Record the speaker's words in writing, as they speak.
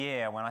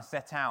year, when I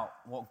set out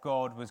what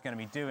God was going to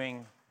be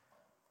doing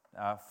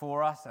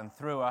for us and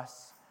through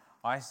us,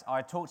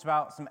 I talked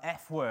about some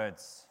F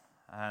words,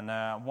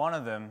 and one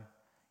of them,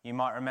 you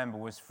might remember,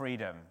 was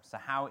freedom. So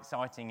how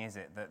exciting is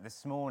it that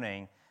this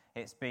morning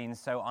it's been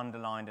so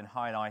underlined and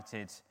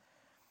highlighted,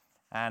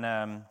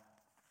 and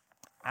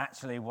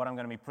actually what I'm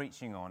going to be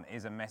preaching on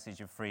is a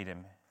message of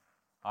freedom.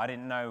 I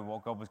didn't know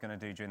what God was going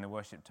to do during the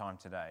worship time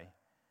today,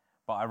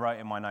 but I wrote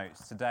in my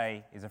notes,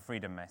 today is a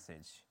freedom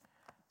message.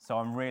 So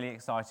I'm really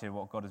excited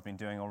what God has been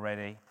doing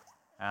already,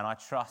 and I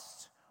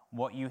trust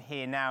what you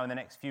hear now in the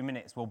next few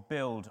minutes will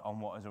build on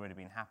what has already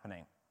been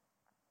happening.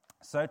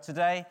 So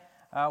today,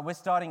 we're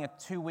starting a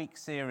 2-week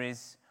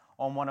series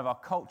on one of our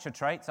culture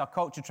traits. Our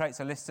culture traits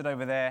are listed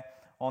over there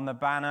on the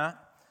banner.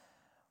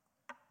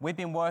 We've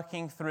been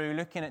working through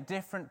looking at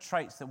different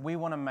traits that we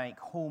want to make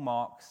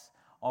hallmarks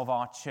of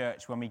our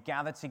church when we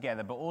gather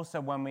together, but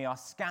also when we are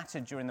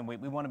scattered during the week.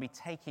 We want to be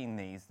taking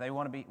these. We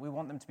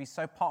want them to be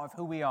so part of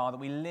who we are that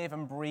we live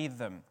and breathe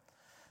them.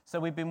 So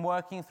we've been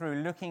working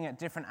through looking at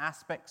different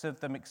aspects of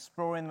them,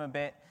 exploring them a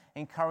bit,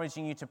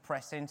 encouraging you to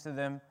press into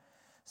them.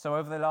 So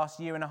over the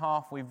last year and a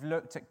half, we've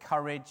looked at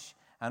courage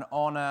and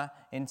honor,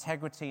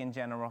 integrity and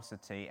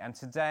generosity. And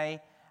today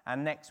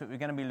and next week, we're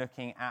going to be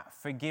looking at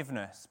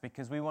forgiveness,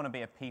 because we want to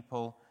be a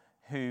people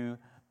who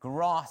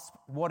grasp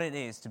what it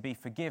is to be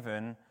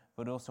forgiven,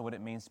 but also what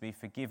it means to be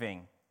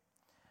forgiving.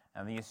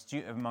 And the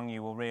astute among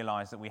you will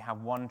realize that we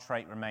have one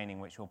trait remaining,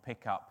 which we'll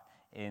pick up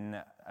in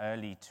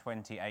early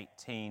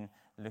 2018,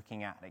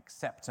 looking at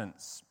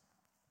acceptance.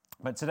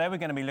 But today we're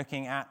going to be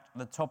looking at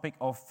the topic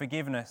of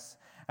forgiveness.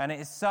 And it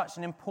is such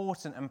an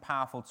important and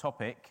powerful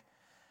topic.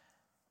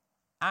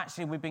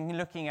 Actually, we've been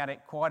looking at it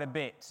quite a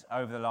bit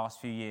over the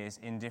last few years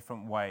in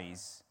different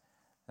ways.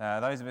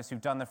 Those of us who've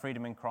done the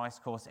Freedom in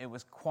Christ course, it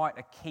was quite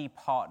a key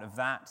part of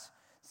that.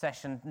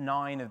 Session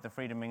 9 of the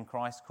Freedom in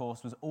Christ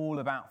course was all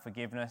about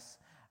forgiveness,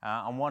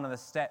 and one of the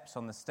steps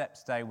on the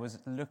steps day was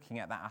looking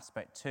at that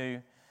aspect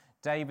too.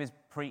 Dave has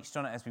preached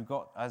on it as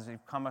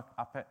we've come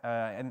up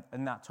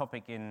in that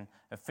topic in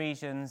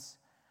Ephesians,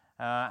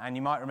 and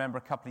you might remember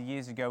a couple of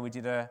years ago we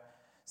did a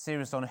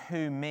series on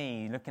who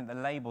me, looking at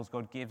the labels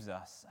God gives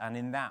us, and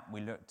in that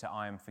we looked at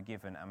I am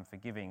forgiven and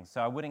forgiving.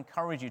 So I would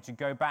encourage you to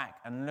go back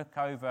and look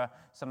over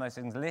some of those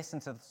things, listen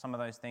to some of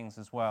those things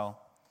as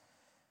well.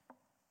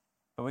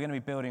 But we're going to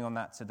be building on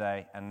that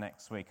today and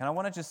next week. And I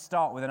want to just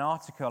start with an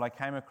article I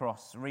came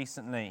across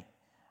recently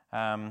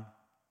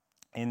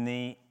in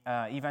the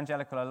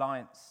Evangelical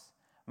Alliance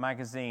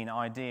magazine,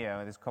 Idea.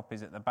 There's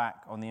copies at the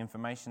back on the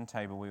information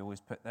table we always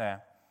put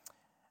there.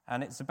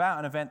 And it's about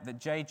an event that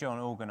J. John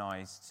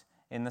organised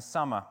in the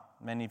summer.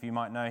 Many of you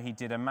might know he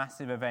did a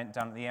massive event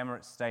down at the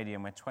Emirates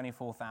Stadium where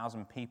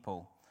 24,000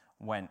 people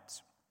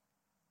went.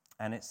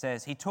 And it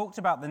says, he talked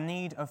about the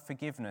need of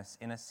forgiveness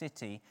in a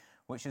city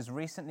which has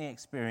recently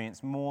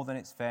experienced more than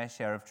its fair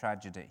share of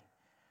tragedy.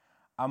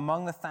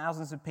 Among the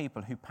thousands of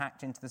people who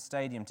packed into the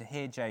stadium to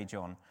hear J.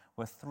 John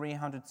were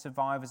 300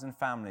 survivors and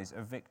families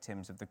of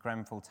victims of the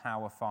Grenfell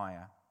Tower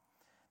fire.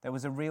 There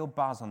was a real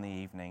buzz on the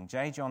evening.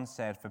 J. John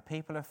said, for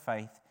people of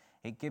faith,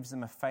 it gives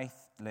them a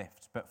faith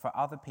lift, but for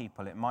other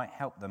people, it might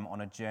help them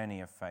on a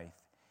journey of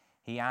faith.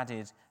 He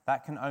added,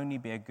 that can only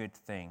be a good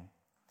thing.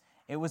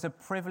 It was a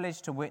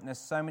privilege to witness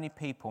so many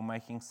people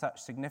making such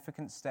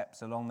significant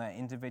steps along their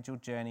individual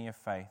journey of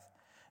faith.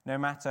 No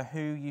matter who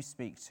you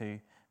speak to,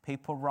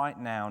 people right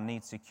now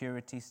need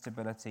security,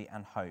 stability,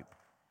 and hope.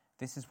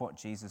 This is what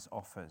Jesus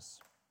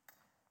offers.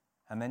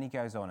 And then he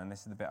goes on, and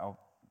this is the bit I'll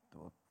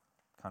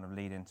kind of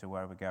lead into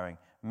where we're going.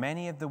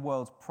 Many of the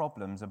world's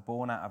problems are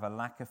born out of a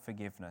lack of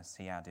forgiveness,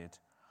 he added.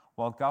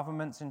 While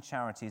governments and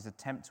charities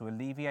attempt to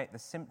alleviate the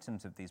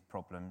symptoms of these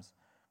problems,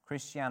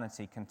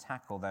 Christianity can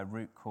tackle their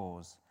root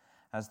cause,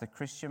 as the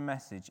Christian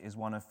message is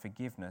one of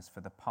forgiveness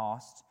for the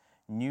past,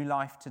 new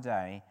life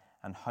today,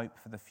 and hope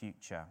for the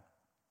future.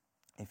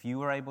 If you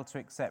were able to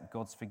accept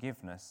God's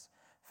forgiveness,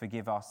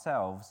 forgive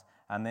ourselves,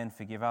 and then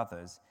forgive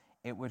others,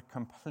 it would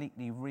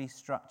completely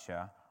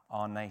restructure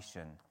our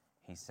nation,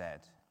 he said.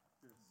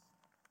 Yes.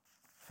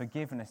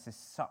 Forgiveness is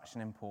such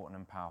an important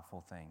and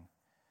powerful thing.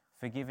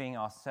 Forgiving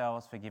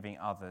ourselves, forgiving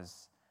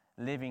others,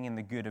 living in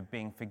the good of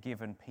being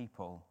forgiven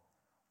people.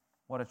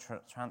 What a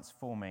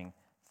transforming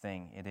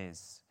thing it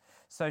is.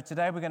 So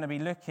today we're going to be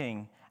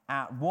looking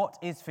at what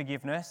is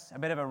forgiveness, a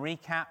bit of a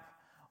recap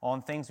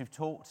on things we've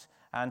taught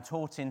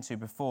into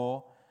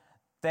before.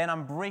 Then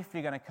I'm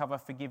briefly going to cover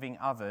forgiving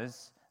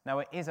others. Now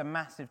it is a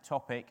massive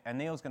topic, and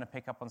Neil's going to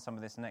pick up on some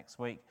of this next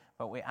week,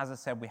 but as I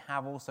said, we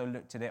have also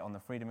looked at it on the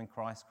Freedom in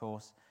Christ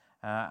course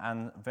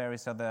and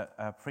various other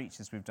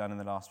preachers we've done in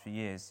the last few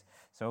years.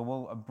 So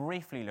we'll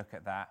briefly look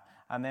at that,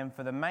 and then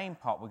for the main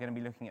part we're going to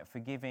be looking at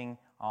forgiving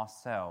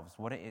ourselves,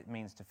 what it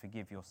means to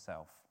forgive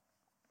yourself.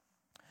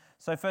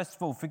 So first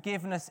of all,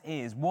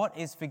 what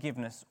is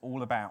forgiveness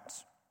all about?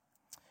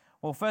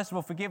 Well, first of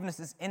all, forgiveness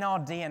is in our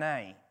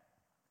DNA.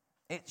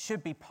 It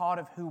should be part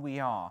of who we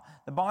are.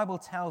 The Bible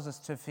tells us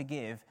to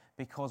forgive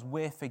because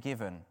we're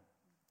forgiven.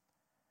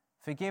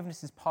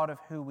 Forgiveness is part of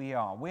who we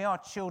are. We are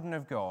children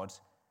of God.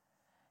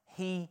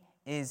 He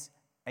is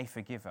a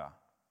forgiver.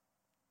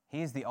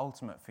 He is the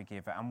ultimate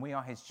forgiver, and we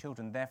are his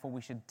children. Therefore,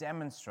 we should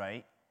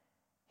demonstrate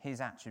his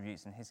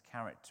attributes and his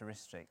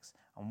characteristics,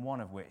 and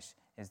one of which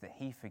is that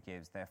he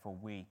forgives. Therefore,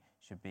 we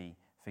should be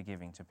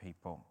forgiving to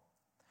people.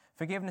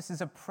 Forgiveness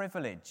is a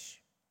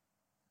privilege.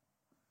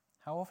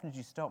 How often do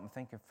you stop and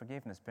think of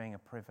forgiveness being a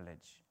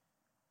privilege?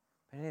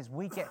 But it is.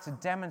 We get to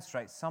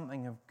demonstrate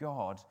something of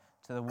God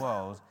to the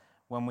world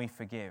when we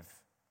forgive.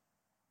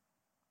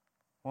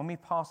 When we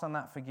pass on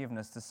that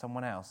forgiveness to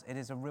someone else, it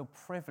is a real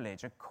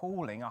privilege, a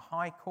calling, a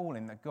high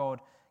calling that God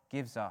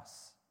gives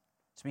us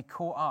to be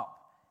caught up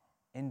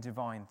in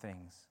divine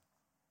things.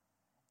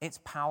 It's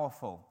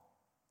powerful.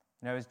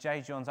 As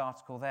J. John's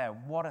article there,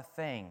 what a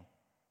thing.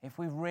 If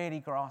we really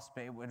grasp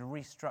it, it would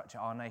restructure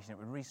our nation. It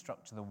would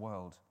restructure the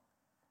world.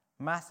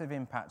 Massive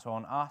impact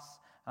on us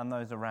and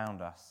those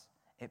around us.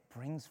 It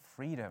brings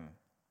freedom.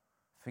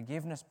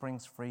 Forgiveness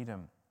brings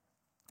freedom.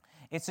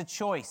 It's a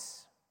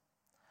choice.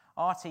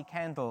 R.T.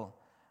 Kendall,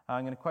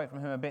 I'm going to quote from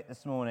him a bit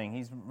this morning.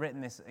 He's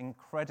written this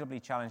incredibly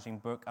challenging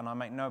book, and I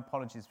make no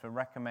apologies for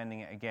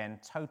recommending it again.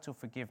 Total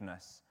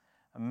Forgiveness.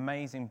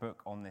 Amazing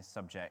book on this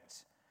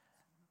subject.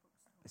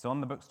 It's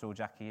on the bookstall,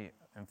 Jackie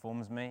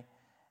informs me.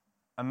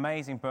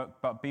 Amazing book,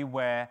 but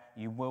beware,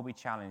 you will be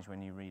challenged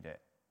when you read it.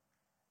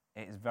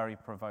 It is very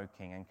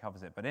provoking and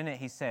covers it. But in it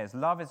he says,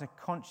 love is a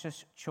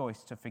conscious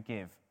choice to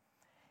forgive,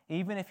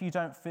 even if you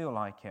don't feel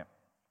like it.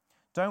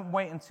 Don't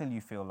wait until you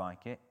feel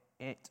like it.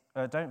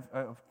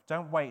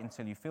 Don't wait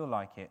until you feel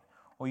like it,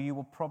 or you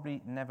will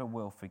probably never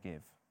will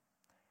forgive.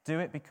 Do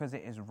it because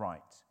it is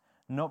right,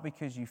 not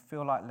because you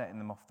feel like letting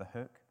them off the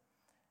hook.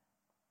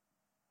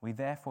 We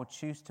therefore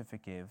choose to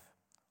forgive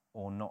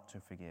or not to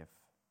forgive.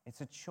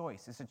 It's a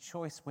choice. It's a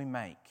choice we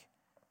make.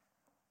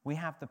 We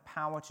have the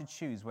power to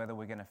choose whether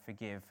we're going to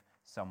forgive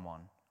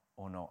someone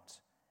or not.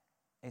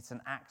 It's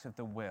an act of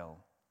the will,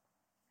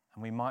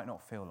 and we might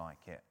not feel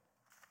like it,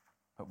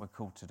 but we're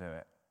called to do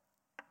it.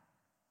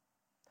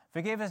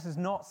 Forgiveness is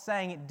not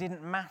saying it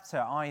didn't matter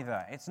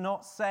either. It's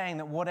not saying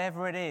that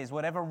whatever it is,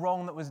 whatever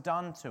wrong that was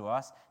done to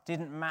us,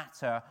 didn't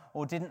matter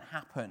or didn't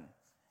happen.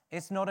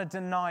 It's not a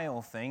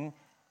denial thing,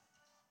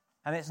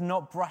 and it's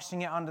not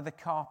brushing it under the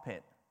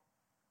carpet.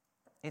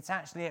 It's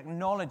actually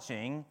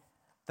acknowledging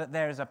that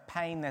there is a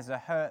pain, there's a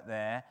hurt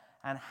there,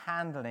 and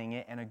handling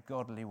it in a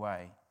godly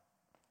way,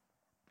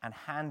 and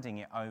handing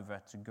it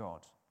over to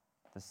God.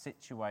 The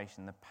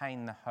situation, the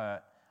pain, the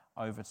hurt,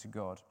 over to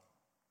God.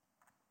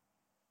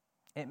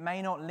 It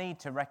may not lead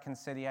to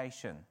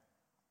reconciliation.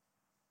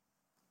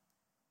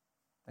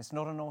 It's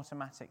not an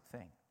automatic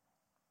thing.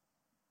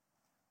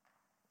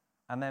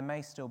 And there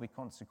may still be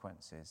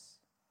consequences.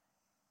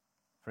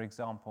 For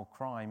example,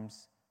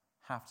 crimes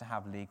have to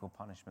have legal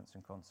punishments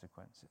and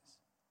consequences.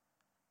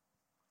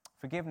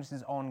 Forgiveness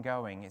is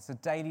ongoing. It's a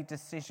daily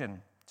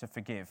decision to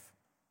forgive.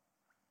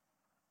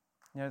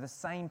 The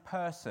same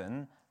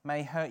person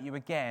may hurt you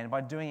again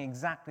by doing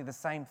exactly the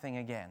same thing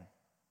again.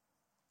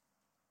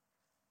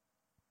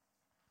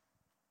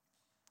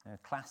 A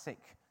classic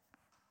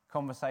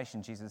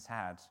conversation Jesus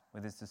had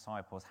with his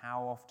disciples.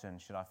 How often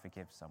should I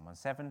forgive someone?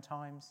 7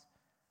 times?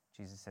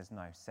 Jesus says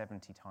no,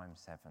 70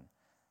 times 7.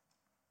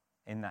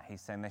 In that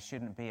he's saying there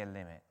shouldn't be a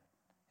limit.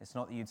 It's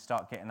not that you'd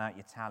start getting out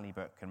your tally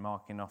book and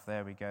marking off,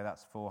 there we go,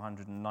 that's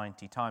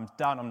 490 times.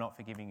 Done, I'm not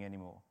forgiving you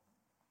anymore.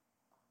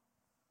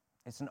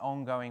 It's an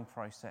ongoing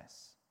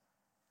process.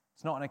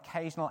 It's not an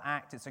occasional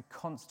act, it's a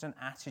constant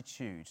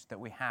attitude that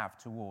we have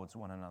towards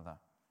one another,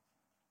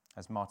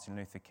 as Martin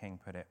Luther King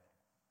put it.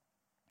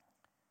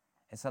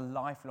 It's a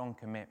lifelong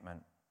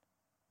commitment.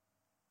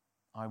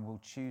 I will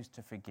choose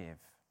to forgive.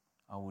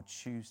 I will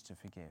choose to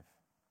forgive.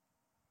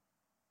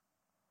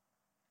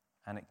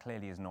 And it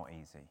clearly is not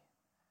easy.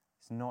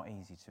 It's not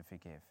easy to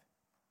forgive.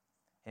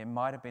 It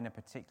might have been a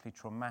particularly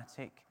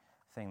traumatic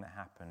thing that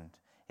happened.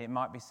 It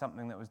might be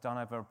something that was done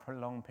over a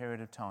prolonged period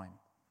of time.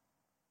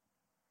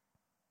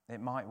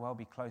 It might well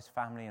be close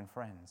family and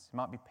friends. It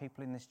might be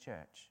people in this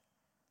church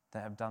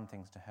that have done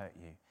things to hurt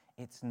you.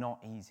 It's not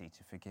easy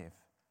to forgive.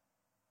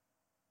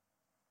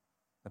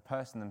 The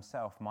person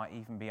themselves might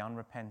even be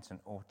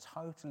unrepentant or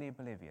totally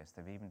oblivious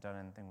they've even done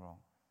anything wrong.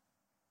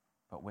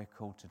 But we're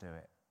called to do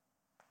it.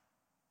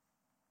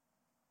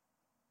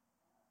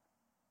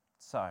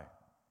 So,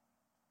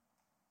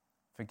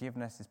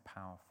 forgiveness is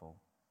powerful.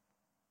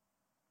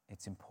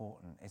 It's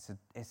important.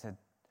 It's a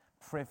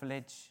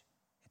privilege.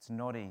 It's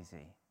not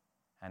easy.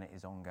 And it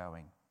is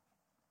ongoing.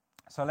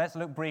 So let's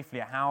look briefly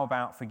at how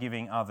about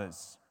forgiving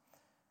others.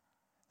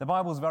 The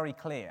Bible's very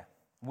clear.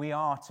 We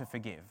are to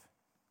forgive.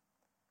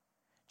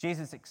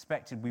 Jesus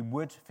expected we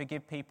would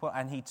forgive people,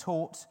 and he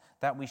taught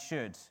that we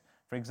should.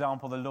 For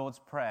example, the Lord's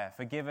Prayer,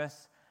 forgive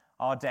us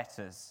our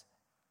debtors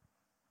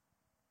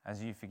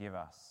as you forgive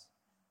us.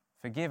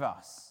 Forgive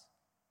us.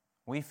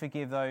 We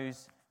forgive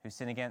those who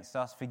sin against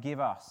us.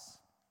 Forgive us,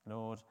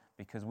 Lord,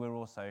 because we're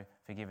also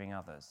forgiving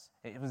others.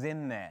 It was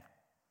in there.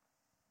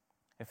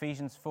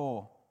 Ephesians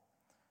 4,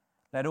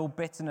 let all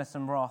bitterness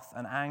and wrath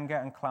and anger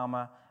and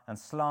clamour and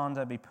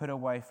slander be put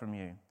away from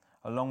you,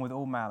 along with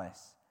all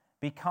malice.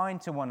 Be kind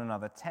to one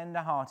another,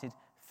 tender-hearted,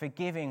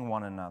 forgiving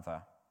one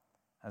another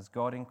as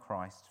God in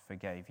Christ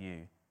forgave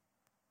you.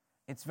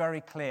 It's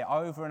very clear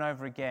over and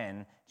over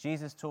again.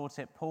 Jesus taught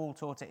it, Paul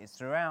taught it, it's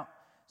throughout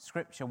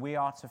Scripture. We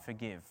are to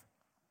forgive.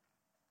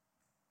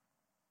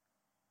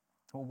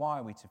 Well, why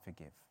are we to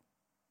forgive?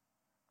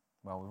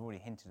 Well, we've already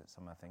hinted at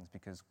some of the things,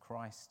 because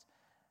Christ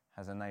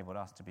has enabled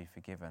us to be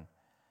forgiven.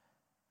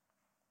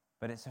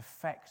 But its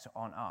effect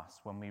on us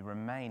when we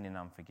remain in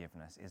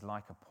unforgiveness is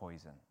like a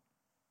poison.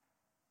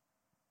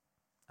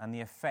 And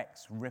the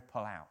effects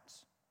ripple out.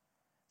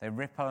 They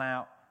ripple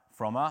out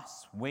from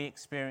us. We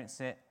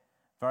experience it.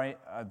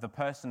 The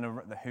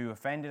person who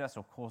offended us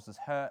or caused us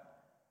hurt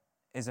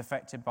is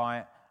affected by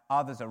it.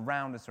 Others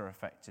around us are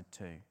affected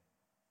too.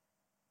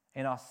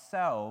 In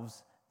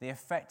ourselves, the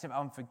effect of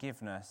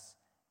unforgiveness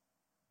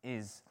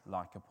is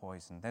like a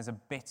poison. There's a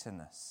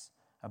bitterness,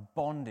 a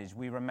bondage.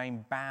 We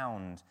remain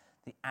bound.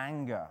 The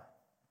anger.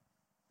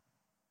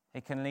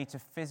 It can lead to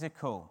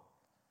physical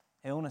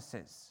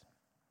illnesses.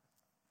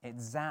 It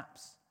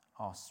zaps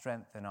our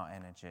strength and our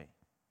energy.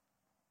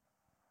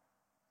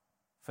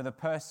 For the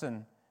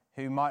person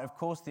who might have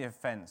caused the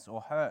offense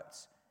or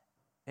hurt,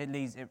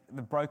 the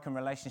broken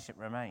relationship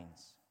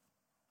remains.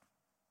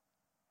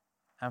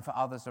 And for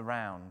others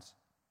around,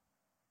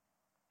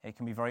 it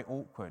can be very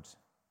awkward.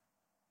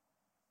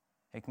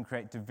 It can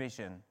create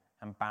division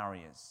and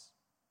barriers.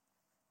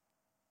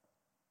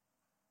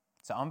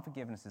 So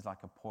unforgiveness is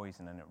like a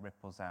poison, and it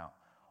ripples out.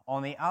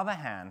 On the other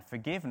hand,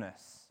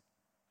 forgiveness,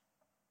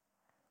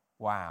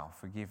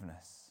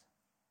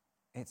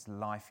 it's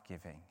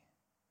life-giving.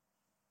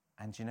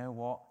 And you know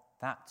what?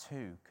 That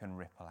too can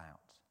ripple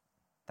out.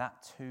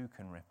 That too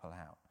can ripple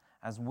out.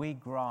 As we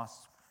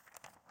grasp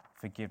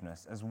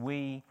forgiveness, as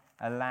we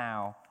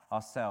allow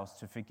ourselves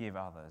to forgive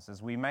others,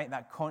 as we make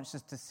that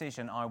conscious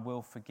decision, I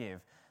will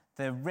forgive,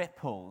 the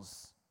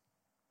ripples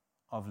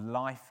of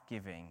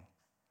life-giving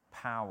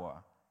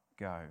power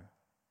go.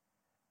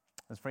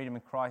 As Freedom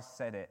in Christ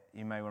said it,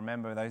 you may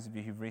remember, those of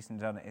you who've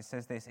recently done it, it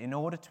says this: in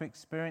order to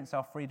experience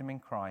our freedom in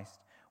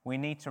Christ, we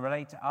need to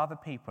relate to other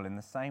people in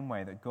the same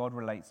way that God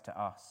relates to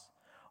us,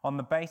 on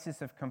the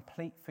basis of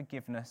complete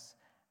forgiveness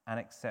and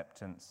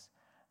acceptance.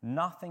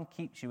 Nothing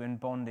keeps you in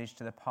bondage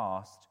to the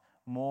past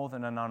more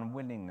than an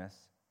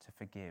unwillingness to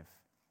forgive.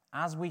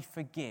 As we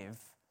forgive,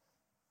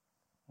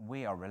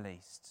 we are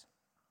released.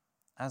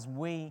 As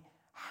we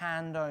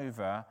hand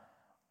over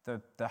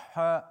the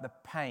hurt, the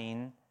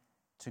pain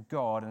to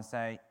God and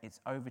say, it's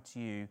over to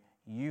you,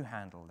 you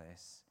handle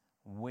this,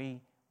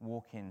 we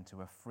walk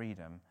into a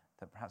freedom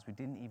that perhaps we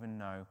didn't even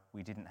know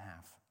we didn't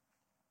have.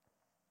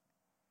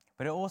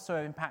 But it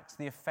also impacts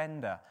the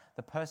offender,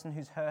 the person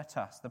who's hurt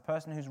us, the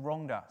person who's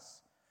wronged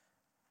us.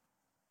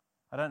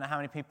 I don't know how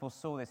many people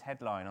saw this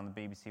headline on the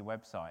BBC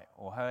website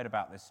or heard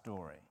about this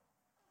story.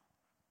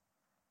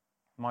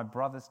 My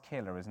brother's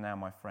killer is now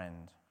my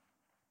friend.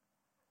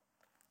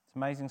 It's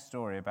an amazing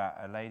story about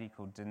a lady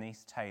called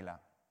Denise Taylor.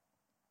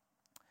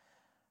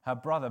 Her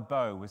brother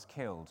Beau was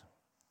killed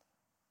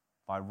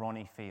by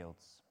Ronnie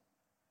Fields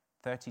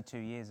 32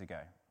 years ago.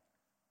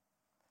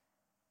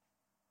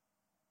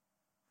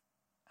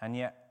 And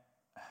yet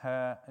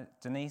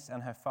Denise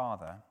and her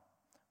father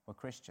were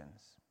Christians,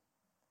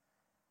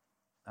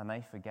 and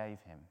they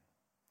forgave him.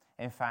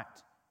 In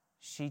fact,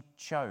 she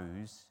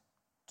chose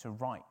to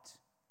write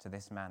to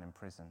this man in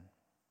prison.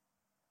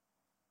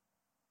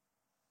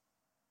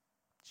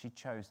 She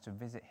chose to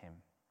visit him,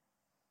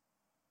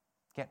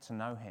 get to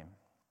know him.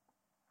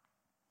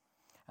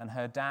 And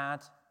her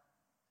dad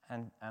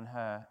and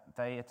her,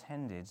 they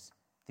attended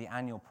the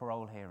annual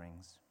parole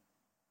hearings.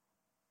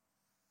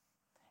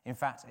 In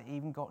fact, it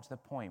even got to the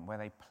point where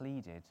they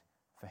pleaded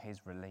for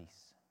his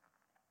release.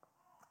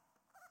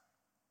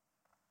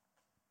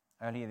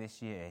 Earlier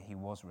this year, he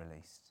was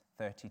released,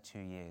 32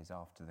 years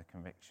after the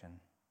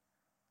conviction.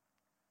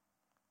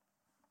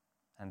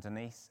 And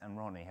Denise and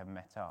Ronnie have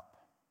met up,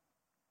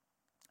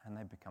 and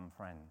they've become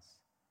friends.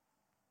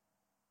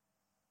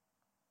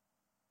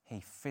 He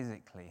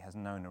physically has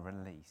known a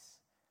release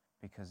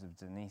because of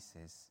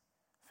Denise's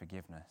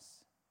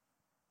forgiveness.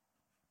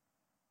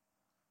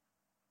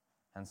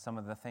 And some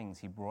of the things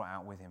he brought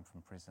out with him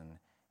from prison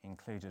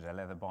included a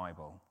leather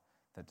Bible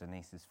that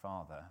Denise's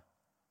father,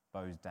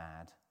 Beau's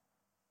dad,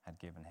 had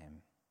given him.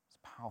 It's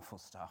powerful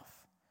stuff.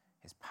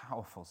 It's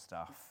powerful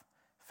stuff.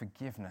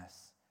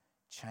 Forgiveness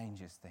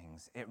changes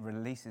things. It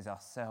releases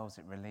ourselves.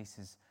 It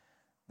releases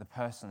the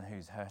person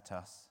who's hurt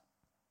us.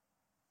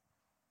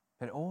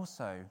 But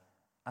also,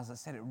 as I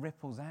said, it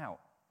ripples out.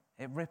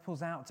 It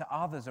ripples out to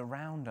others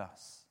around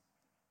us.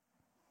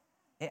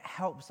 It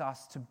helps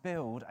us to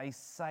build a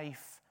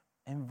safe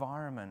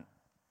environment.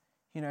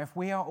 You know, if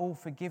we are all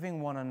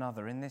forgiving one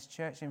another in this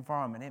church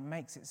environment, it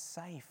makes it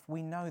safe.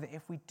 We know that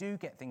if we do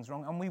get things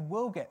wrong, and we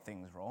will get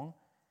things wrong,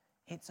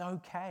 it's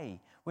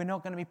okay. We're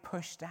not going to be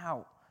pushed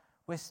out.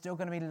 We're still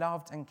going to be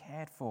loved and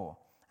cared for.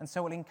 And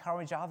so we'll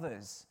encourage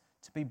others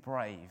to be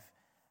brave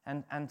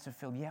and to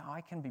feel, yeah, I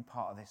can be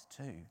part of this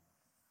too.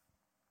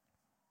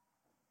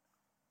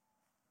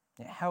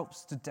 It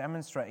helps to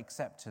demonstrate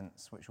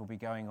acceptance, which we'll be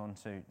going on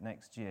to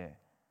next year.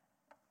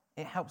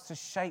 It helps to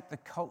shape the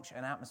culture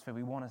and atmosphere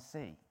we want to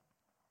see.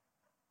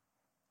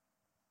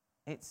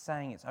 It's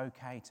saying it's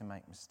okay to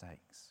make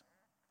mistakes.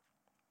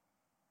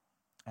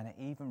 And it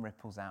even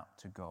ripples out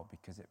to God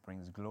because it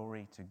brings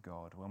glory to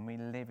God. When we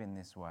live in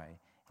this way,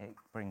 it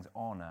brings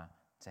honor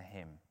to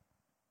Him.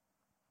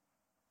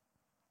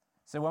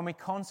 So when we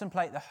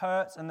contemplate the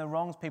hurts and the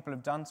wrongs people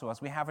have done to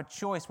us, we have a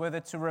choice whether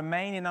to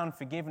remain in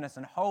unforgiveness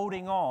and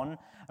holding on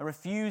and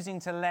refusing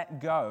to let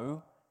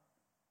go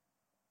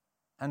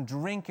and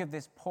drink of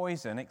this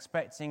poison,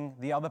 expecting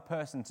the other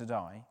person to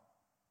die,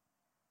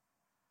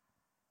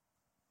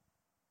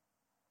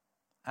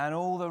 and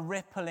all the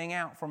rippling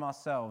out from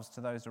ourselves to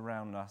those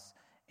around us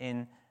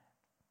in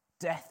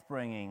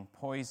death-bringing,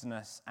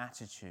 poisonous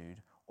attitude,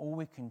 or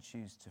we can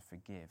choose to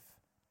forgive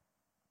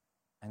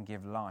and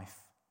give life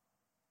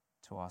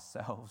to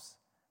ourselves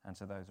and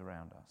to those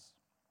around us.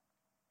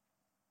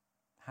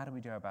 How do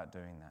we go about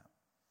doing that?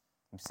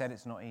 We've said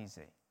it's not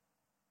easy.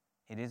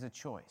 It is a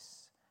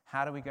choice.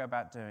 How do we go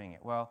about doing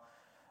it? Well,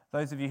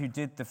 those of you who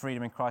did the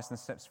Freedom in Christ and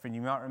the Steps to Freedom,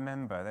 you might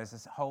remember there's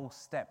this whole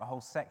step, a whole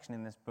section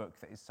in this book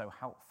that is so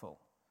helpful.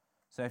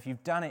 So if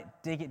you've done it,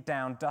 dig it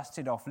down, dust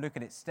it off, look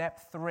at it.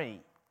 Step 3.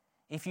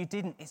 If you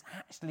didn't, it's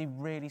actually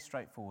really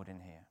straightforward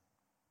in here.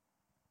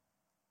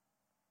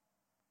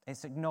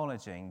 It's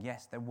acknowledging,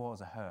 yes, there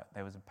was a hurt,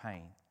 there was a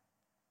pain.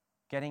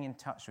 Getting in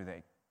touch with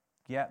it.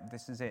 Yeah,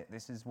 this is it.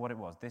 This is what it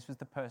was. This was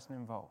the person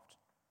involved.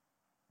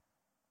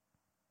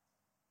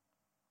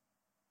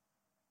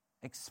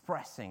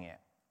 Expressing it,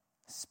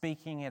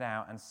 speaking it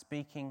out, and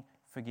speaking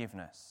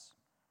forgiveness.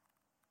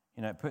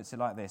 You know, it puts it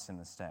like this in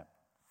the step.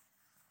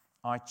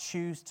 I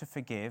choose to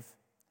forgive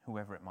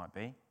whoever it might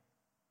be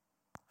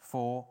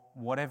for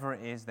whatever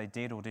it is they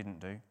did or didn't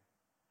do,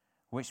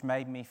 which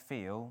made me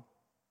feel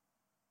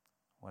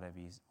whatever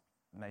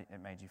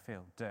it made you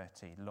feel,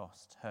 dirty,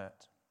 lost,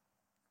 hurt.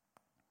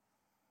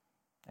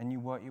 And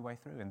you work your way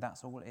through, and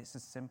that's all. It's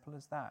as simple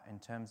as that in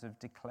terms of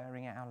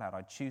declaring it out loud.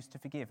 I choose to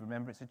forgive.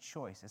 Remember, it's a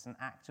choice. It's an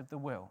act of the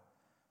will.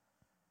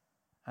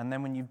 And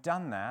then when you've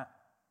done that,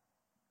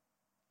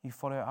 you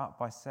follow it up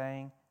by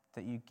saying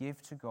that you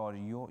give to God,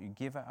 you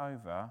give it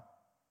over,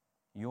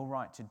 your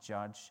right to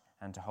judge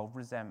and to hold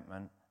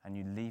resentment, and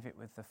you leave it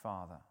with the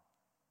Father.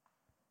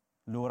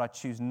 Lord, I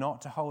choose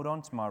not to hold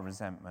on to my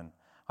resentment.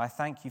 I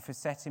thank you for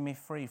setting me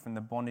free from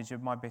the bondage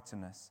of my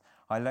bitterness.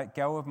 I let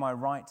go of my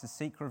right to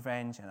seek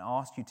revenge and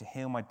ask you to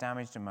heal my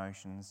damaged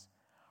emotions.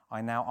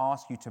 I now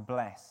ask you to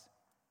bless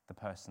the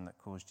person that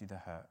caused you the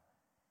hurt.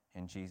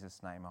 In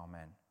Jesus' name,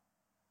 amen.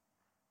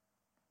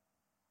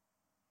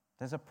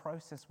 There's a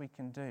process we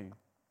can do.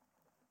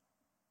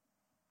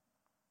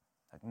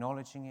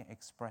 Acknowledging it,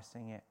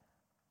 expressing it,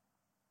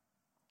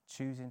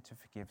 choosing to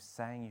forgive,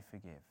 saying you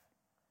forgive,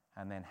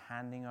 and then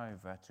handing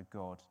over to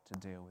God to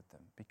deal with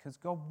them. Because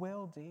God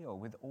will deal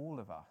with all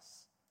of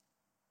us.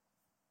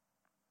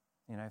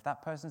 You know, if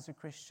that person's a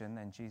Christian,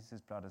 then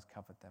Jesus' blood has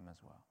covered them as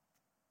well.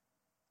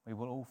 We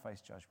will all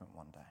face judgment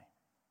one day.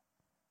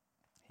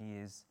 He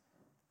is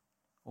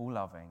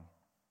all-loving,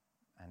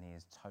 and he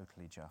is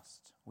totally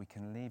just. We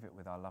can leave it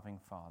with our loving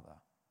Father.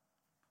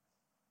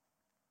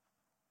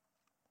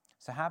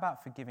 So how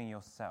about forgiving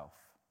yourself?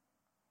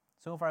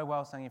 It's all very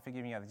well saying you're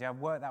forgiving others. Yeah,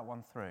 work that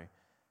one through.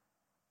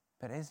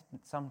 But it is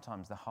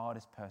sometimes the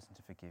hardest person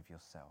to forgive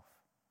yourself.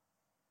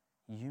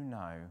 You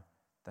know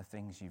the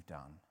things you've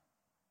done.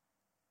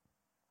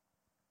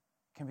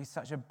 It can be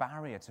such a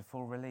barrier to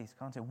full release,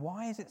 can't it?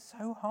 Why is it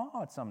so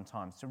hard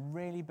sometimes to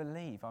really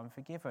believe I'm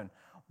forgiven?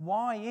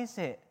 Why is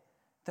it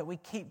that we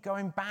keep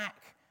going back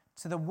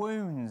to the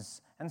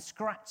wounds and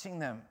scratching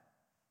them?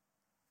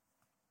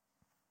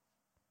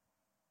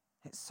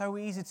 It's so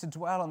easy to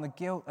dwell on the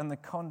guilt and the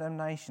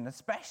condemnation,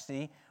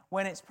 especially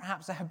when it's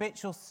perhaps a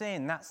habitual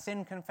sin, that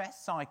sin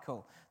confess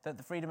cycle that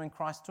the Freedom in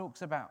Christ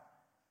talks about.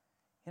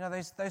 You know,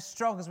 those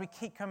struggles we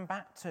keep coming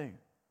back to.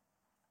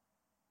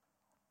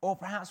 Or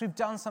perhaps we've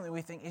done something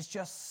we think is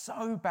just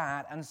so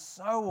bad and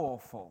so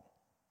awful.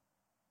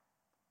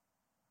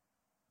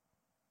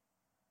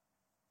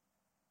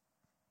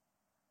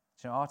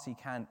 So R.T.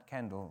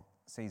 Kendall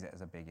sees it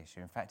as a big issue.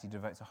 In fact, he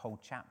devotes a whole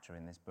chapter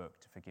in this book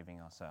to forgiving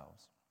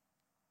ourselves.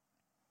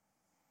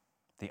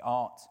 The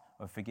art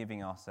of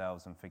forgiving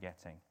ourselves and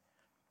forgetting.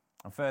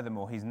 And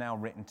furthermore, he's now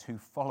written 2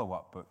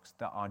 follow-up books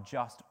that are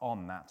just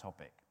on that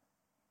topic.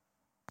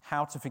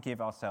 How to forgive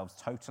ourselves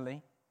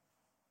totally,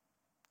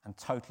 and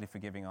totally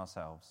forgiving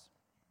ourselves.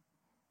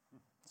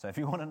 So if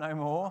you want to know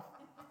more,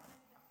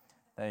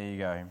 there you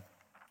go.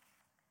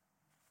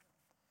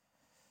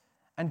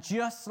 And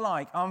just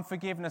like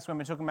unforgiveness when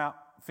we're talking about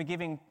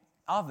forgiving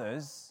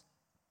others,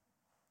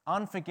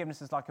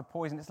 unforgiveness is like a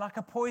poison. It's like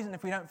a poison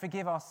if we don't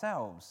forgive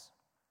ourselves.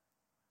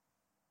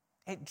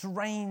 It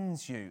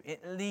drains you.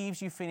 It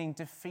leaves you feeling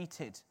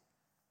defeated.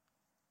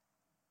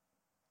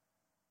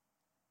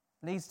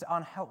 Leads to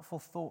unhelpful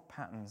thought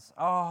patterns.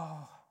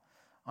 Oh,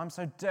 I'm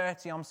so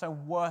dirty. I'm so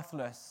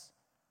worthless.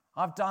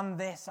 I've done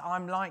this.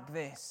 I'm like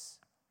this.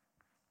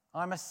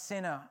 I'm a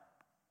sinner.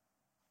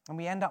 And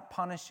we end up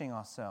punishing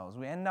ourselves.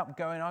 We end up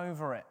going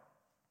over it.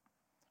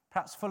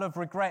 perhaps full of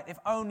regret. If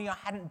only I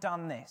hadn't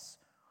done this,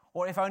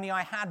 or if only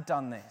I had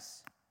done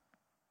this.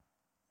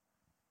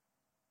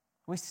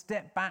 We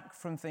step back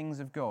from things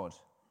of God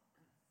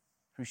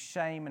through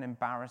shame and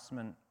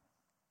embarrassment.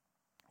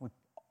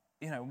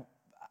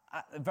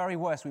 At the very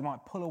worst, we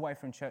might pull away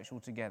from church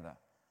altogether.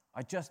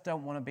 I just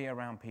don't want to be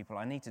around people.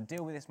 I need to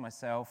deal with this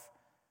myself.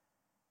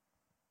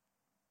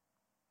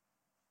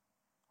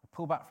 I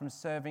pull back from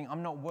serving.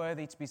 I'm not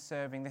worthy to be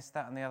serving this,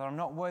 that, and the other. I'm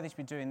not worthy to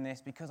be doing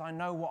this because I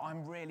know what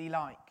I'm really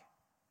like.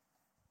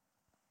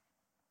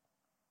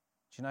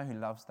 Do you know who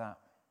loves that?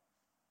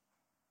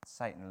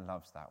 Satan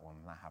loves that when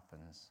that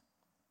happens.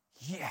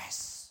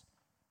 Yes!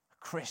 A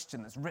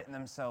Christian that's written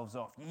themselves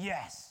off.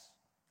 Yes!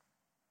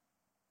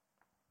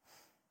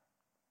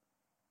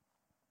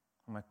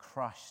 And we're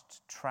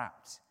crushed,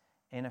 trapped,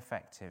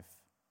 ineffective.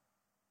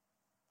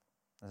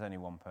 There's only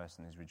one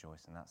person who's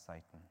rejoicing, that's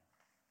Satan.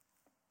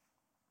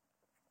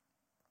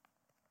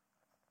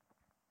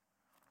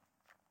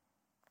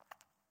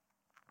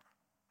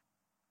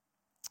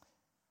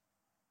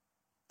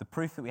 The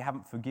proof that we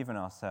haven't forgiven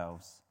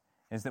ourselves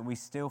is that we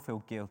still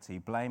feel guilty,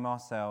 blame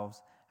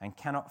ourselves, and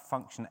cannot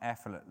function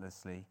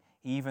effortlessly,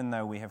 even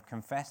though we have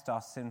confessed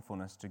our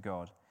sinfulness to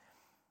God.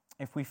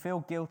 If we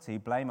feel guilty,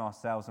 blame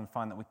ourselves, and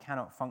find that we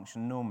cannot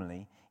function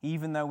normally,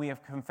 even though we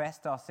have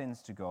confessed our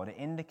sins to God, it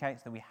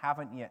indicates that we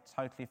haven't yet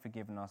totally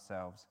forgiven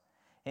ourselves.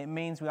 It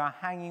means we are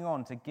hanging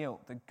on to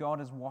guilt that God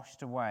has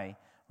washed away,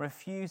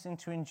 refusing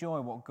to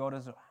enjoy what God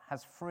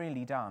has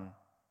freely done.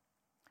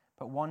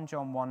 But 1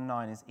 John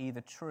 1:9 is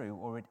either true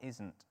or it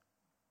isn't.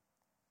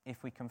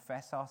 If we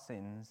confess our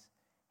sins,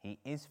 he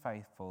is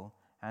faithful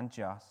and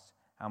just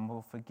and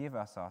will forgive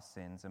us our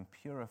sins and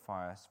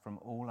purify us from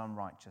all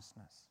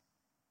unrighteousness.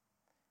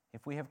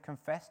 If we have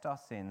confessed our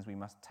sins, we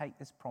must take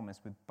this promise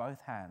with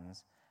both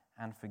hands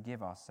and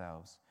forgive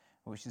ourselves,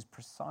 which is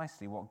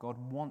precisely what God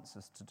wants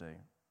us to do.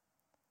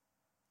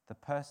 The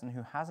person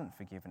who hasn't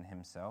forgiven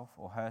himself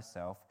or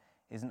herself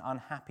is an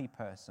unhappy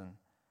person.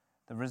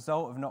 The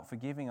result of not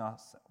forgiving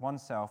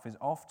oneself is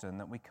often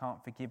that we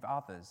can't forgive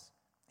others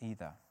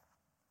either.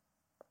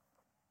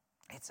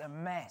 It's a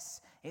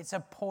mess. It's a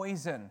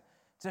poison.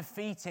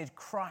 Defeated,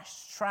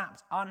 crushed,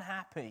 trapped,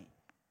 unhappy.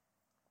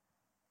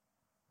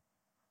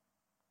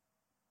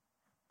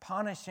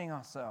 Punishing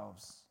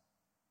ourselves.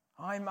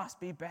 I must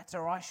be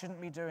better. I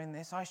shouldn't be doing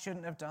this. I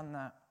shouldn't have done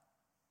that.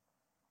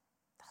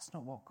 That's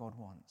not what God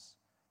wants.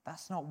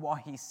 That's not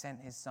why he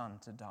sent his son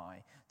to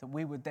die, that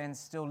we would then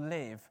still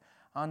live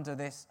under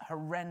this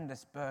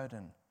horrendous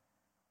burden.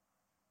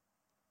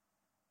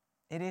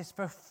 It is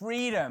for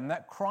freedom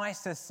that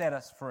Christ has set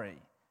us free,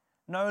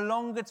 no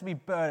longer to be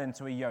burdened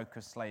to a yoke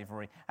of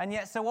slavery. And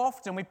yet so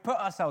often we put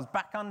ourselves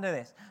back under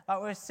this.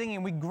 Like we were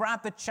singing, we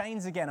grab the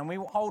chains again and we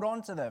hold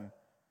on to them.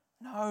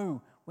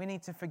 No, we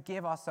need to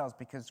forgive ourselves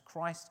because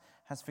Christ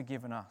has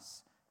forgiven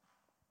us.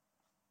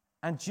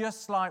 And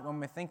just like when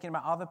we're thinking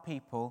about other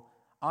people,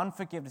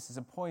 unforgiveness is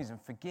a poison.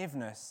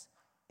 Forgiveness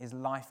is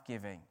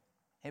life-giving.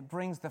 It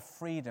brings the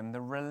freedom,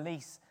 the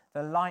release,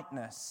 the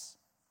lightness.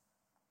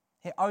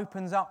 It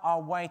opens up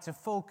our way to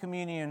full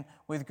communion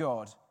with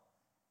God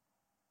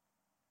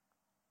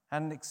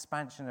and an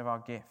expansion of our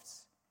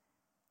gifts.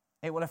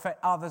 It will affect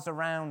others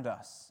around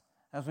us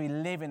as we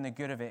live in the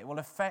good of it. It will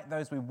affect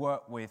those we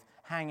work with,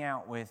 hang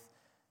out with,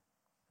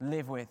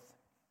 live with.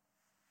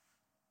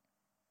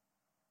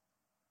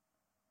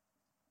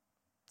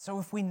 So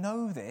if we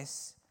know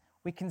this,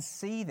 we can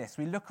see this.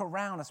 We look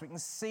around us. We can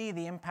see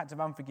the impact of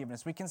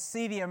unforgiveness. We can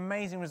see the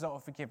amazing result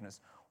of forgiveness.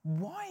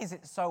 Why is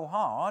it so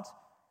hard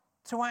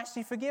to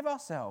actually forgive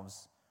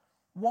ourselves?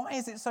 Why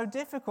is it so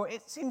difficult?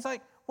 It seems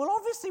like, well,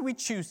 obviously we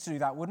choose to do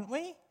that, wouldn't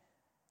we?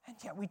 And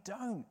yet we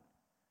don't.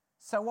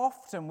 So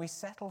often we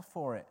settle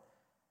for it.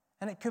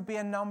 And it could be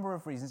a number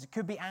of reasons. It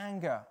could be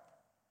anger.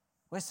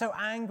 We're so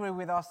angry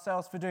with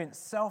ourselves for doing it,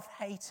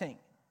 self-hating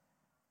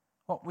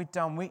what we've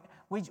done.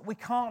 We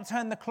can't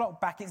turn the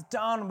clock back. It's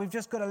done. We've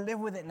just got to live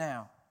with it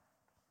now.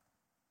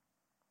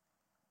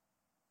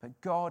 But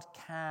God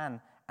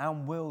can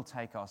and will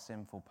take our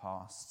sinful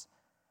past.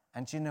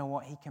 And do you know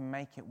what? He can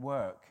make it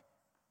work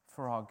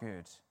for our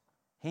good.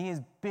 He is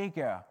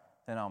bigger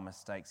than our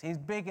mistakes. He's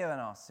bigger than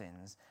our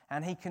sins.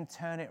 And he can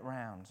turn it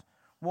round.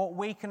 What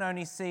we can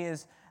only see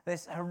as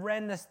this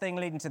horrendous thing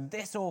leading to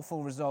this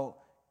awful result,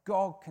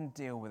 God can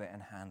deal with it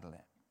and handle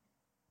it.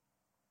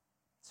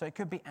 So it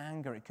could be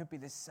anger. It could be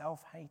this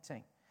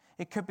self-hating.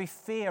 It could be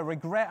fear,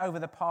 regret over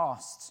the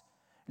past,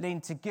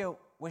 leading to guilt,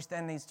 which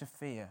then leads to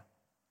fear.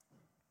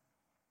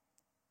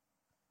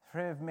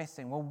 Fear of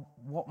missing, well,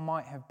 what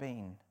might have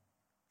been.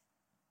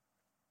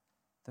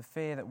 The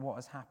fear that what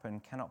has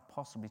happened cannot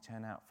possibly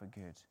turn out for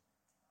good.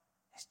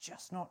 It's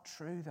just not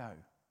true, though.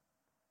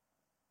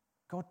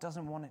 God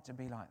doesn't want it to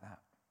be like that.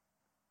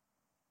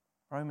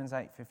 Romans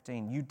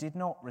 8:15, you did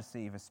not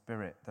receive a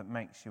spirit that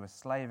makes you a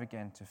slave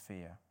again to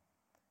fear,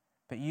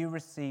 but you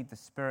received the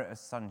spirit of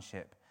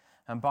sonship,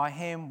 and by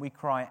him we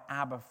cry,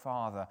 Abba,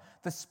 Father.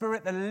 The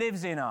spirit that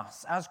lives in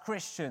us as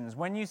Christians.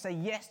 When you say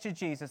yes to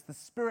Jesus, the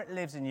spirit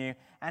lives in you,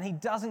 and he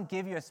doesn't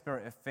give you a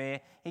spirit of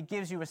fear. He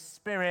gives you a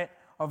spirit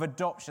of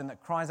adoption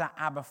that cries out,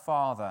 Abba,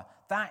 Father.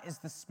 That is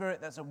the Spirit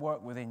that's at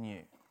work within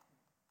you.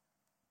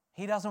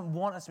 He doesn't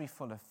want us to be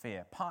full of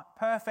fear.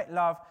 Perfect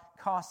love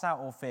casts out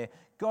all fear.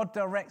 God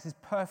directs his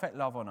perfect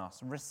love on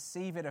us.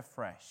 Receive it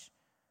afresh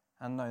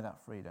and know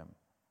that freedom.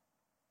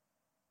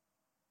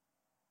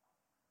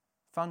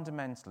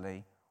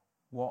 Fundamentally,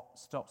 what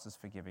stops us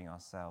forgiving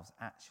ourselves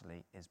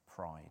actually is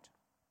pride.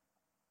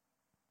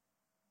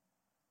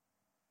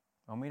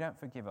 When we don't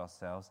forgive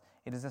ourselves,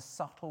 it is a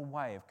subtle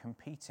way of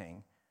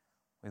competing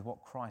with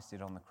what Christ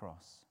did on the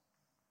cross.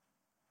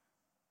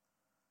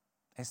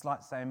 It's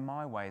like saying,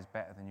 my way is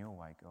better than your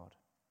way, God.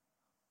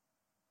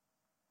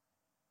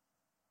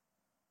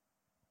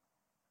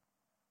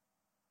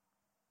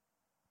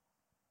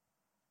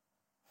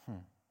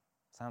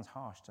 Sounds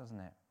harsh, doesn't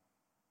it?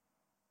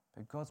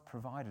 But God's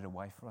provided a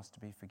way for us to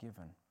be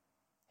forgiven.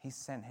 He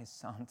sent his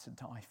Son to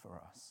die for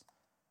us.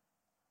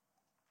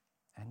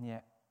 And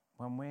yet,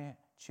 when we're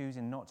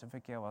choosing not to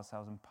forgive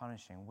ourselves and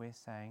punishing, we're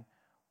saying,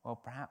 well,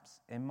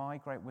 perhaps in my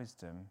great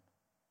wisdom,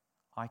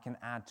 I can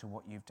add to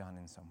what you've done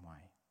in some way.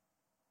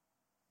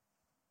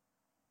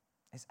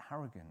 It's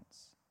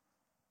arrogance.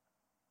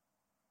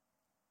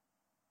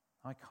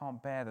 I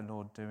can't bear the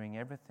Lord doing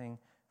everything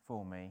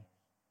for me,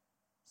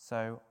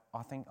 so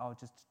I think I'll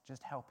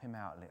just help him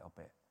out a little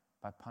bit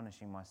by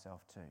punishing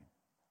myself too.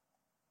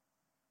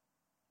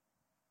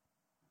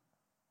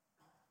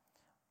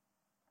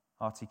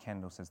 R.T.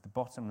 Kendall says, the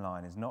bottom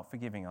line is not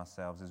forgiving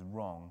ourselves is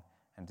wrong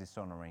and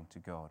dishonoring to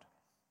God.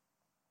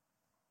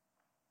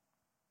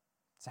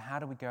 So how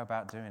do we go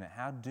about doing it?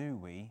 How do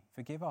we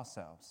forgive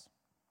ourselves?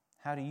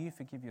 How do you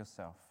forgive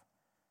yourself?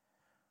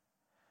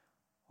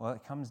 Well,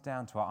 it comes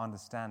down to our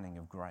understanding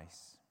of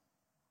grace.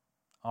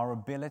 Our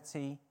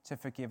ability to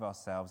forgive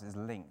ourselves is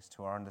linked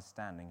to our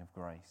understanding of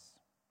grace.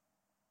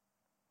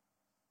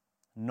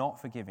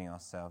 Not forgiving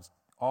ourselves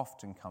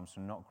often comes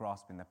from not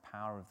grasping the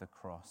power of the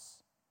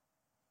cross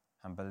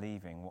and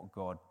believing what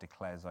God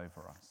declares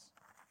over us.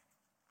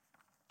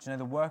 Do you know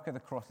the work of the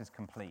cross is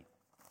complete?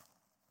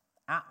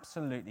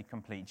 Absolutely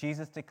complete.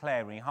 Jesus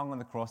declared when he hung on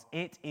the cross,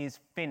 it is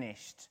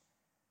finished.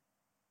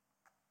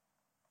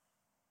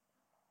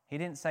 He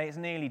didn't say it's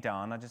nearly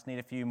done, I just need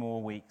a few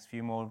more weeks, a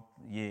few more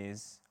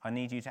years. I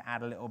need you to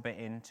add a little bit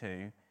in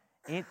too.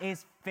 It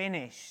is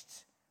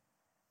finished.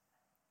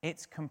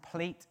 It's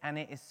complete and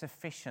it is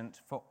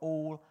sufficient for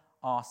all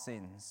our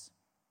sins.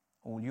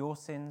 All your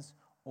sins,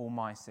 all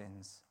my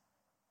sins.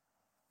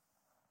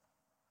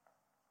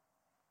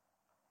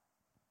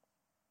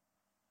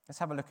 Let's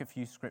have a look at a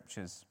few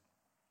scriptures.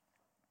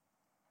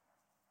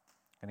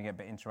 I'm going to get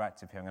a bit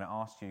interactive here. I'm going to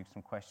ask you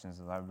some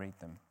questions as I read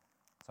them.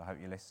 So I hope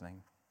you're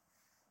listening.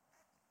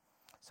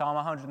 Psalm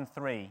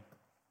 103,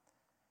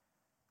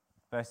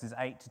 verses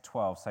 8 to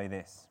 12 say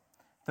this.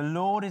 The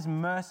Lord is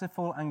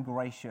merciful and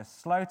gracious,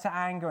 slow to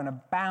anger and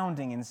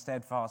abounding in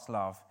steadfast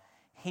love.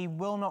 He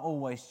will not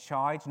always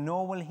chide,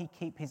 nor will he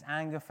keep his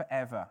anger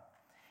forever.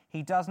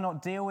 He does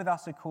not deal with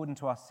us according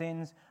to our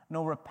sins,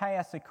 nor repay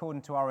us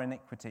according to our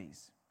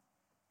iniquities.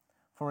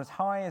 For as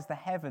high as the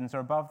heavens are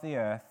above the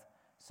earth,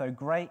 so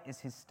great is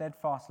his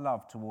steadfast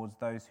love towards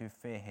those who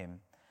fear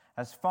him.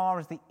 As far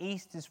as the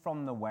east is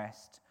from the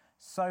west,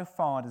 so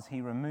far does he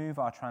remove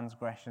our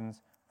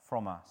transgressions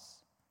from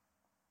us.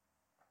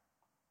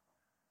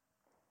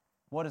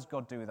 What does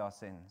God do with our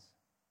sins?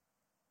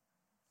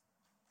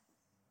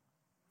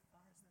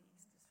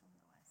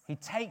 He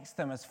takes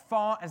them as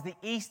far as the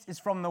east is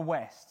from the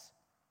west.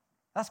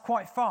 That's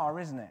quite far,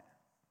 isn't it?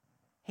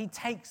 He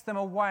takes them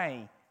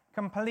away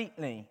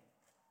completely.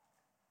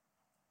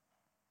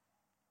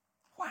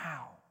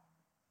 Wow.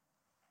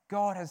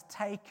 God has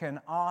taken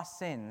our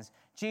sins.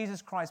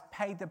 Jesus Christ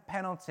paid the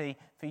penalty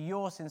for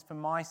your sins, for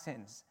my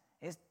sins.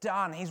 It's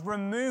done. He's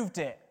removed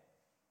it.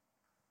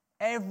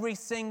 Every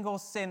single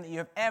sin that you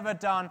have ever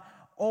done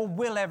or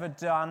will ever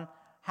done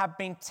have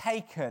been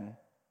taken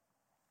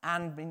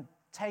and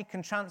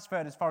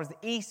transferred as far as the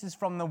east is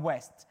from the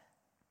west.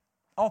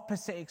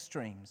 Opposite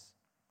extremes.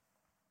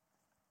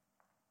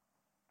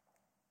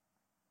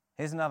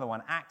 Here's another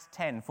one. Acts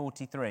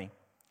 10:43.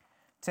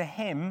 To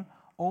him,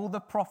 all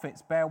the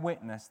prophets bear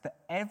witness that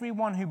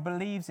everyone who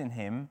believes in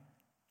him,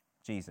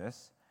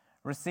 Jesus,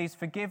 receives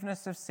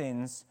forgiveness of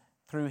sins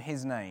through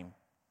his name.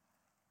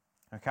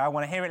 Okay, I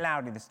want to hear it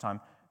loudly this time.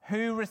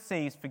 Who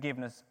receives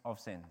forgiveness of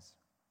sins?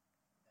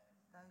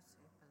 Those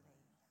who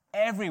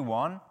believe.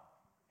 Everyone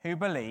who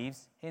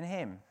believes in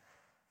him.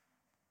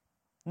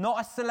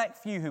 Not a select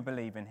few who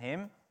believe in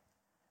him.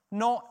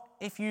 Not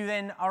if you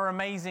then are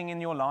amazing in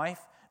your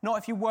life. Not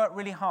if you work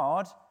really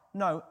hard.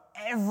 No,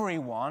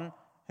 everyone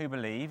who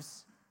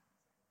believes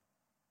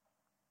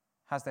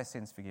has their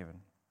sins forgiven.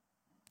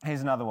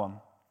 Here's another one.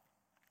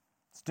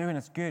 It's doing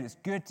us good. It's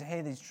good to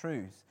hear these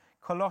truths.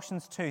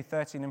 Colossians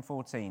 2:13 and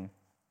 14.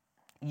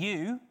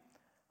 You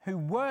who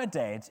were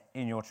dead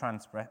in your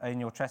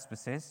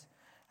trespasses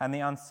and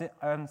the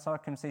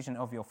uncircumcision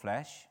of your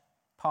flesh,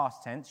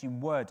 past tense, you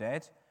were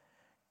dead,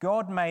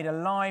 God made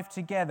alive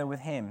together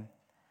with him,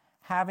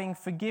 having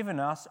forgiven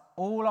us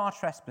all our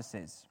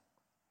trespasses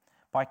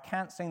by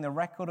cancelling the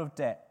record of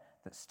debt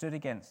that stood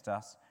against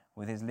us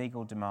with his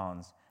legal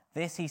demands.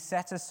 This he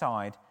set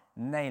aside,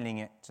 nailing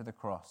it to the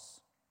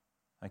cross.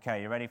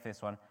 Okay, you ready for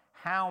this one?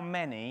 How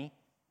many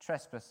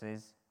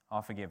trespasses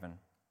are forgiven?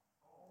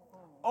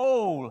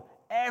 All.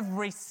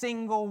 Every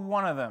single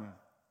one of them.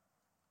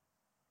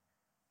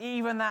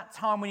 Even that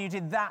time when you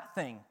did that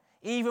thing.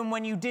 Even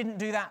when you didn't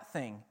do that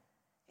thing.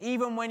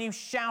 Even when you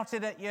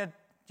shouted at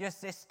your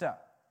sister.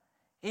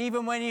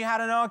 Even when you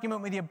had an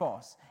argument with your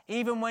boss.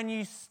 Even when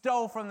you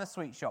stole from the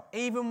sweet shop.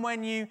 Even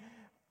when you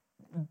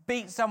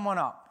beat someone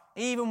up.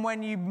 Even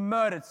when you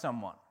murdered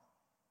someone.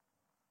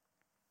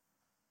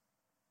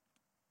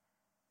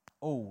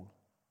 All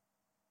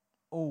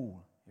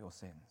your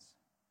sins.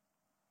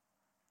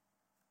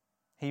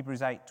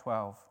 Hebrews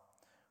 8:12.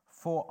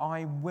 For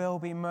I will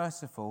be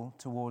merciful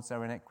towards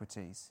their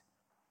iniquities,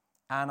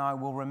 and I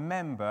will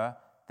remember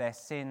their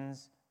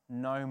sins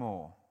no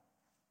more.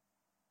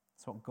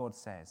 That's what God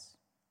says.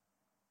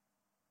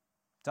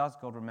 Does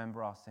God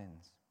remember our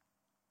sins?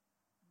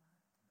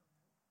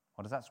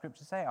 What does that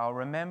scripture say? I'll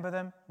remember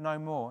them no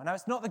more. Now,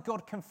 it's not that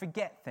God can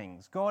forget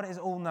things. God is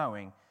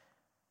all-knowing,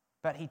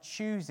 but he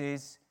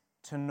chooses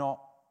to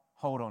not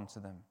hold on to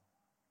them.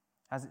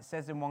 As it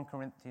says in 1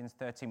 Corinthians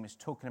 13, which is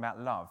talking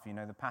about love, you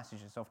know, the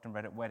passage that's often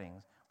read at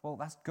weddings. Well,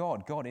 that's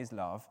God. God is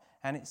love.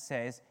 And it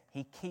says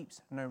he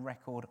keeps no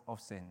record of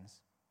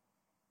sins.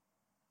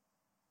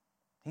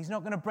 He's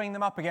not going to bring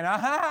them up again.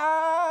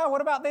 Aha!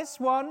 What about this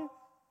one?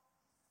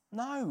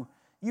 No.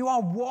 You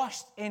are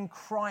washed in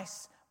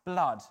Christ's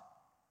blood.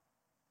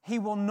 He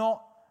will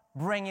not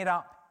bring it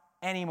up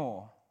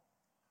anymore.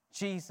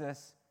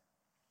 Jesus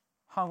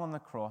hung on the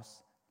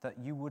cross that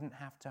you wouldn't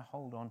have to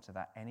hold on to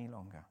that any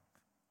longer.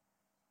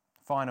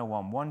 Final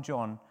one, 1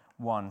 John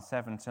 1,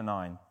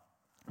 7-9.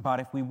 But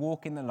if we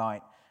walk in the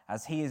light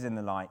as he is in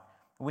the light,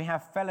 we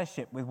have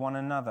fellowship with one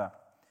another.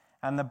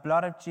 And the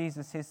blood of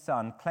Jesus, his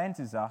Son,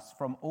 cleanses us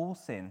from all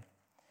sin.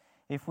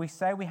 If we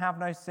say we have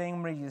no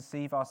sin, we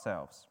deceive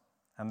ourselves,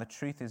 and the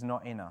truth is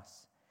not in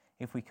us.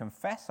 If we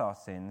confess our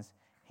sins,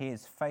 he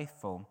is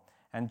faithful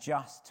and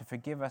just to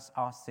forgive us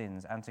our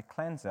sins and to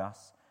cleanse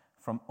us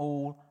from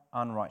all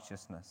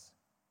unrighteousness.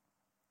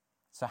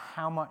 So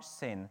how much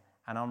sin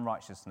and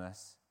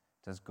unrighteousness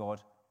does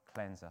God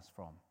cleanse us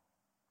from?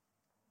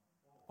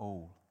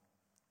 All.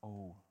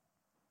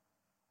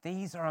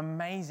 These are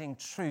amazing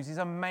truths. These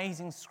are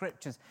amazing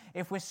scriptures.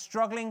 If we're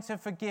struggling to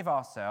forgive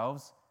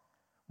ourselves,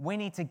 we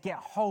need to get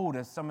hold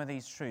of some of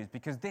these truths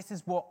because this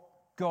is what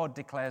God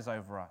declares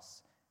over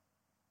us.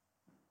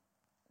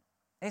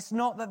 It's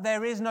not that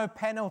there is no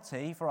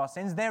penalty for our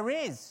sins. There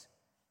is.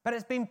 But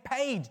it's been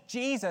paid.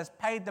 Jesus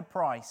paid the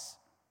price.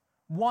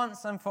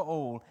 Once and for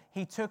all,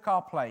 he took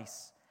our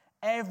place.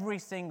 Every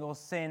single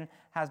sin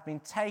has been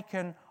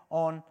taken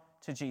on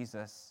to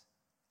Jesus.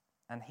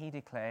 And he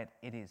declared,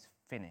 it is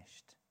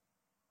finished.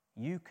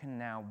 You can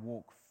now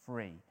walk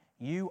free.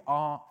 You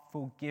are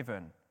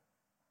forgiven.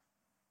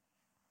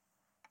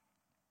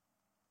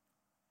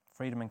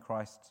 Freedom in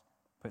Christ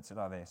puts it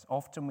like this.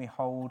 Often we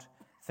hold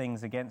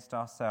things against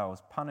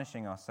ourselves,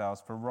 punishing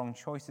ourselves for wrong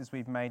choices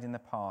we've made in the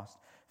past.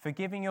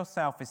 Forgiving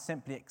yourself is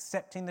simply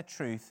accepting the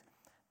truth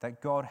that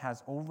God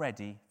has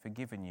already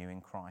forgiven you in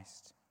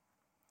Christ.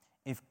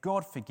 If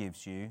God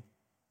forgives you,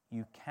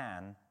 you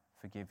can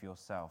forgive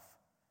yourself.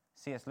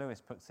 C.S.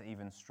 Lewis puts it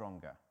even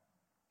stronger.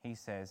 He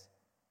says,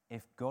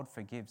 if God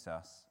forgives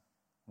us,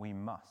 we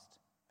must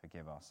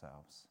forgive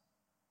ourselves.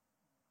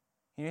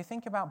 You know,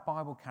 think about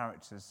Bible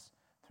characters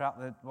throughout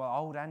the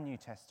Old and New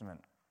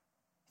Testament.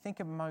 Think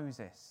of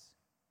Moses.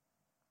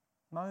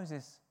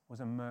 Moses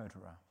was a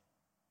murderer.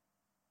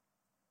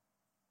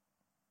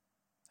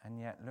 And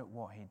yet, look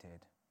what he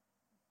did.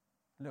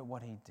 Look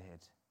what he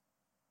did.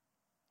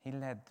 He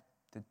led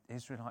the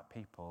Israelite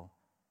people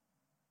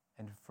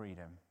into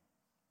freedom.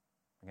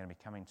 We're going to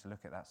be coming to look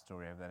at that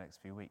story over the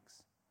next few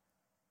weeks.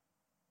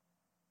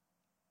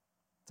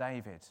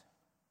 David.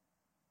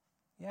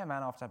 Yeah,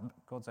 man after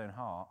God's own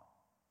heart,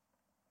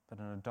 but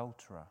an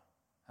adulterer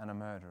and a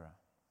murderer.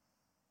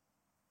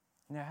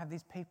 You know, have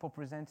these people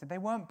presented, they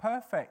weren't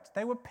perfect.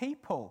 They were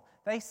people.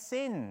 They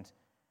sinned.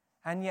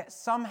 And yet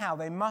somehow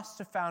they must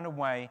have found a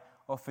way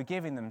of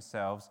forgiving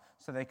themselves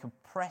so they could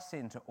press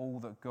into all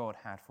that God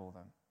had for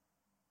them.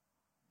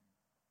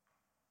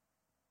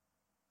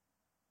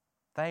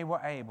 They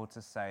were able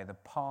to say, the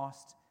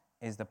past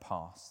is the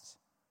past.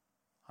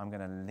 I'm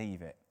going to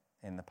leave it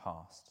in the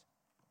past.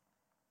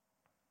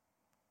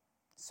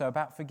 So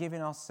about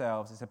forgiving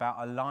ourselves, it's about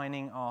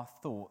aligning our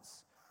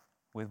thoughts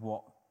with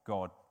what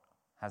God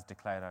has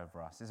declared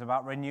over us. It's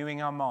about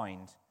renewing our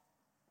mind.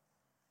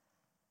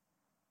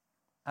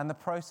 And the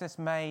process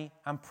may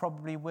and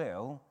probably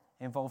will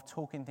involve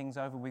talking things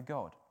over with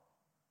God.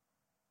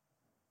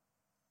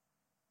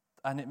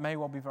 And it may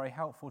well be very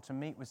helpful to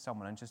meet with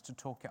someone and just to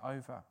talk it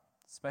over,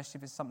 especially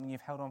if it's something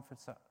you've held on for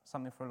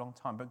something for a long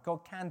time. But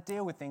God can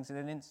deal with things in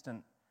an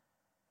instant.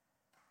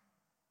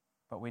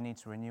 But we need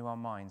to renew our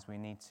minds. We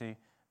need to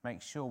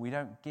make sure we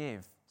don't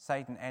give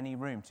Satan any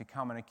room to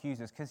come and accuse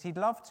us, because he'd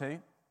love to.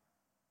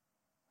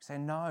 Say,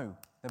 no,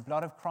 the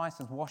blood of Christ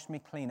has washed me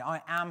clean.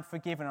 I am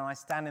forgiven and I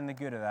stand in the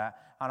good of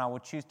that, and I will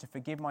choose to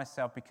forgive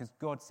myself because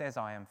God says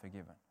I am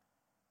forgiven.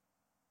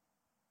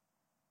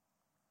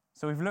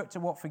 So we've looked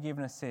at what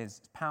forgiveness is.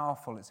 It's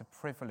powerful, it's a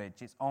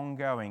privilege, it's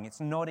ongoing,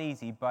 it's not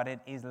easy, but it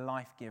is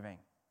life-giving.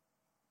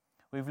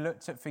 We've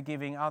looked at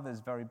forgiving others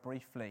very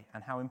briefly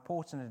and how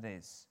important it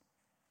is.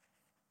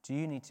 Do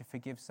you need to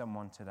forgive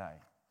someone today?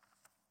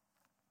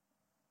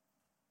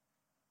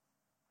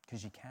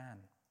 Because you can,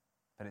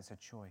 but it's a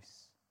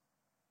choice.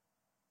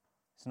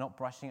 It's not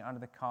brushing it under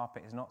the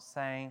carpet. It's not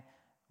saying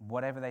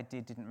whatever they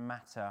did didn't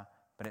matter,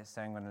 but it's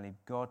saying I'm going to leave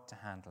God to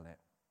handle it.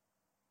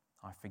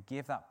 I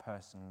forgive that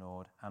person,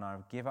 Lord, and I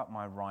give up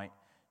my right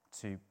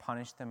to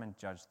punish them and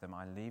judge them.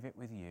 I leave it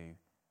with you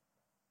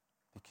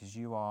because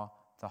you are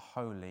the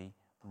holy,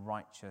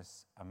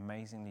 righteous,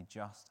 amazingly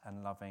just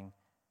and loving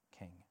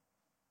King.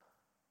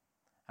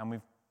 And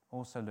we've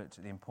also looked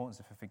at the importance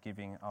of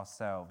forgiving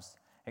ourselves,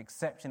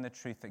 accepting the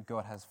truth that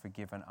God has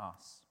forgiven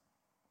us.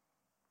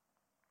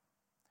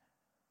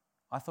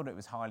 I thought it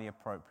was highly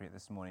appropriate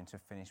this morning to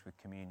finish with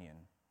communion.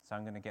 So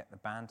I'm going to get the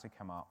band to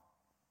come up.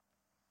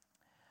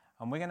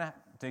 And we're going to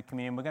do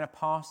communion. We're going to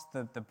pass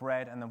the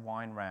bread and the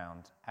wine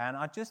round. And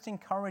I just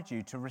encourage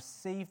you to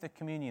receive the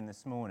communion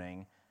this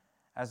morning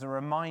as a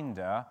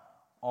reminder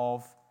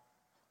of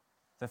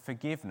the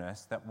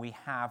forgiveness that we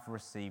have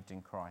received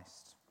in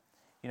Christ.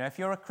 You know, if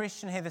you're a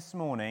Christian here this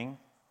morning,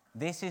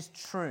 this is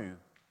true.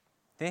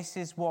 This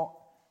is what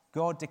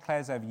God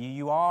declares over you.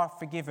 You are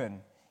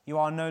forgiven. You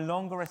are no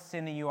longer a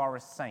sinner, you are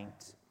a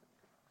saint.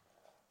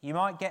 You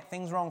might get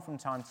things wrong from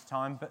time to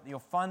time, but your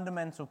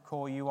fundamental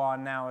core, you are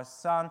now a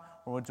son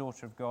or a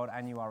daughter of God,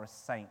 and you are a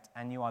saint,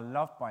 and you are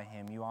loved by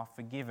him, you are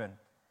forgiven.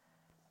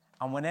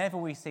 And whenever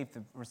we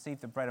receive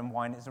the bread and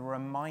wine, it's a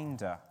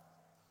reminder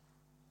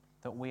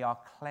that we are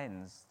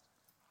cleansed.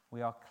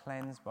 We are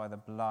cleansed by the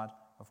blood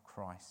of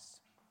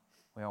Christ.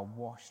 We are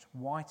washed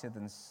whiter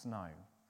than snow.